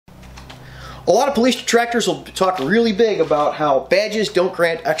A lot of police detractors will talk really big about how badges don't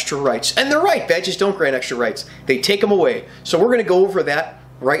grant extra rights. And they're right, badges don't grant extra rights. They take them away. So we're going to go over that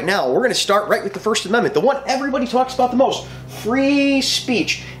right now. We're going to start right with the First Amendment, the one everybody talks about the most, free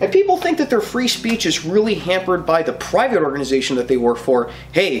speech. And people think that their free speech is really hampered by the private organization that they work for.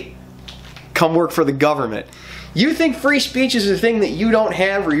 Hey, come work for the government. You think free speech is a thing that you don't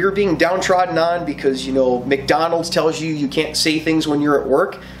have, or you're being downtrodden on because, you know, McDonald's tells you you can't say things when you're at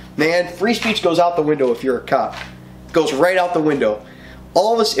work? Man, free speech goes out the window if you're a cop. It goes right out the window.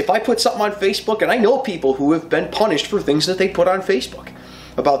 All of us, if I put something on Facebook, and I know people who have been punished for things that they put on Facebook,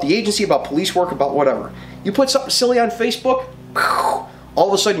 about the agency, about police work, about whatever. You put something silly on Facebook, all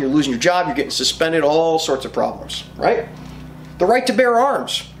of a sudden you're losing your job, you're getting suspended, all sorts of problems, right? The right to bear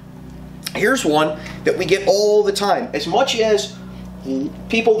arms. Here's one that we get all the time. As much as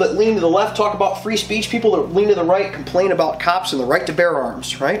people that lean to the left talk about free speech, people that lean to the right complain about cops and the right to bear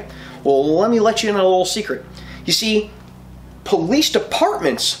arms, right? Well, let me let you in on a little secret. You see, police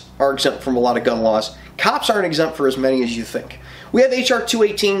departments are exempt from a lot of gun laws. Cops aren't exempt for as many as you think. We have HR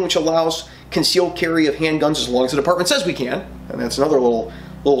 218, which allows concealed carry of handguns as long as the department says we can, and that's another little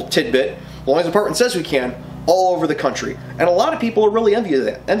tidbit, as long as the department says we can, all over the country. And a lot of people are really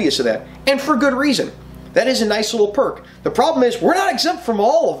envious of that, and for good reason. That is a nice little perk. The problem is we're not exempt from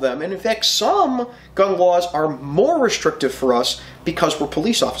all of them, and in fact some gun laws are more restrictive for us because we're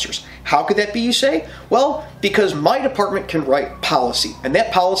police officers. How could that be, you say? Well, because my department can write policy, and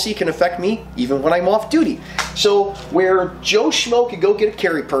that policy can affect me even when I'm off duty. So where Joe Schmo could go get a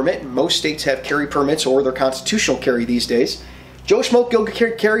carry permit, and most states have carry permits or their constitutional carry these days, Joe Schmo could go get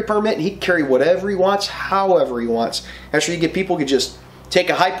a carry permit and he can carry whatever he wants, however he wants. Actually, you get people who could just take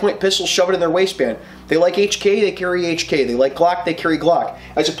a high-point pistol, shove it in their waistband. They like HK, they carry HK. They like Glock, they carry Glock.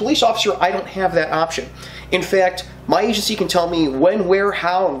 As a police officer, I don't have that option. In fact, my agency can tell me when, where,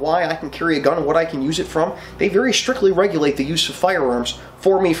 how, and why I can carry a gun and what I can use it from. They very strictly regulate the use of firearms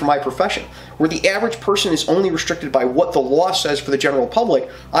for me for my profession. Where the average person is only restricted by what the law says for the general public,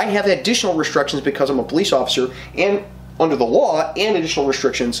 I have additional restrictions because I'm a police officer and under the law, and additional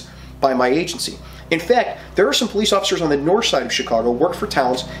restrictions by my agency. In fact, there are some police officers on the north side of Chicago, work for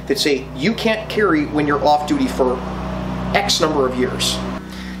towns, that say you can't carry when you're off duty for X number of years.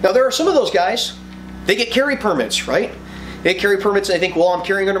 Now there are some of those guys, they get carry permits, right? They get carry permits and they think, well, I'm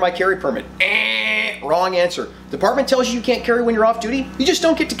carrying under my carry permit. Wrong answer. The department tells you you can't carry when you're off duty. You just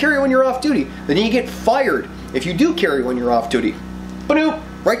don't get to carry when you're off duty. Then you get fired if you do carry when you're off duty. Ba-doop.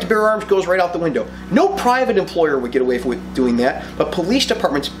 Right to bear arms goes right out the window. No private employer would get away with doing that, but police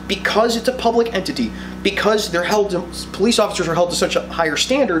departments, because it's a public entity, because they're held to, police officers are held to such a higher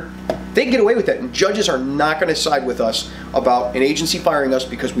standard, they can get away with that, and judges are not going to side with us about an agency firing us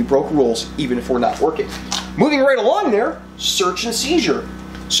because we broke rules, even if we're not working. Moving right along there, search and seizure.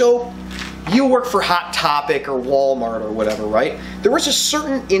 So, you work for Hot Topic or Walmart or whatever, right? There is a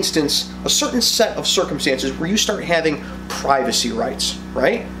certain instance, a certain set of circumstances where you start having privacy rights,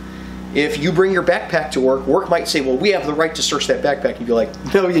 right? If you bring your backpack to work, work might say, well, we have the right to search that backpack. You'd be like,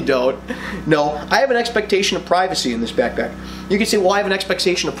 no, you don't. No, I have an expectation of privacy in this backpack. You can say, well, I have an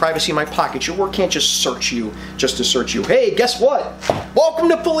expectation of privacy in my pocket. Your work can't just search you, just to search you. Hey, guess what? Welcome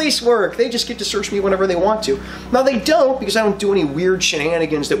to police work. They just get to search me whenever they want to. Now, they don't, because I don't do any weird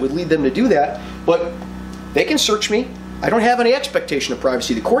shenanigans that would lead them to do that, but they can search me. I don't have any expectation of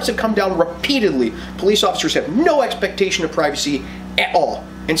privacy. The courts have come down repeatedly. Police officers have no expectation of privacy at all.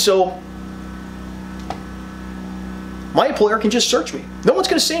 And so, my employer can just search me. No one's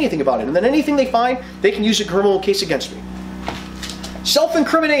going to say anything about it. And then anything they find, they can use a criminal case against me.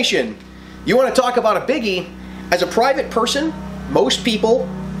 Self-incrimination. You want to talk about a biggie? As a private person, most people,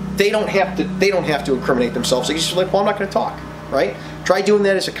 they don't have to incriminate themselves. They're just like, well, I'm not going to talk, right? Try doing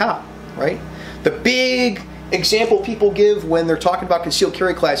that as a cop, right? The big example people give when they're talking about concealed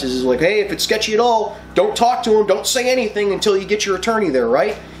carry classes is like, hey, if it's sketchy at all, don't talk to them, don't say anything until you get your attorney there,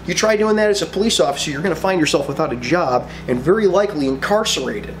 right? You try doing that as a police officer, you're going to find yourself without a job and very likely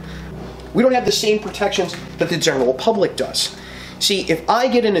incarcerated. We don't have the same protections that the general public does. See, if I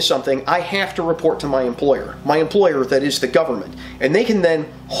get into something, I have to report to my employer that is the government, and they can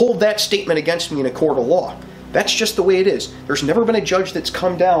then hold that statement against me in a court of law. That's just the way it is. There's never been a judge that's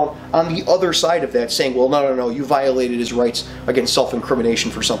come down on the other side of that saying, well, no, you violated his rights against self-incrimination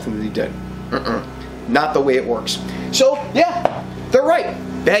for something that he did. Not the way it works. So, yeah, they're right.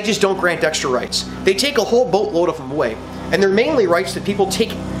 Badges don't grant extra rights. They take a whole boatload of them away. And they're mainly rights that people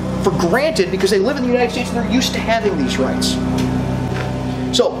take for granted because they live in the United States and they're used to having these rights.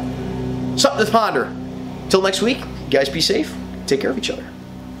 So, something to ponder. Till next week, you guys be safe. Take care of each other.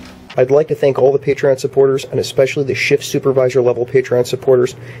 I'd like to thank all the Patreon supporters, and especially the shift supervisor level Patreon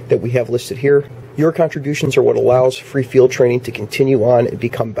supporters that we have listed here. Your contributions are what allows free field training to continue on and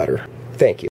become better. Thank you.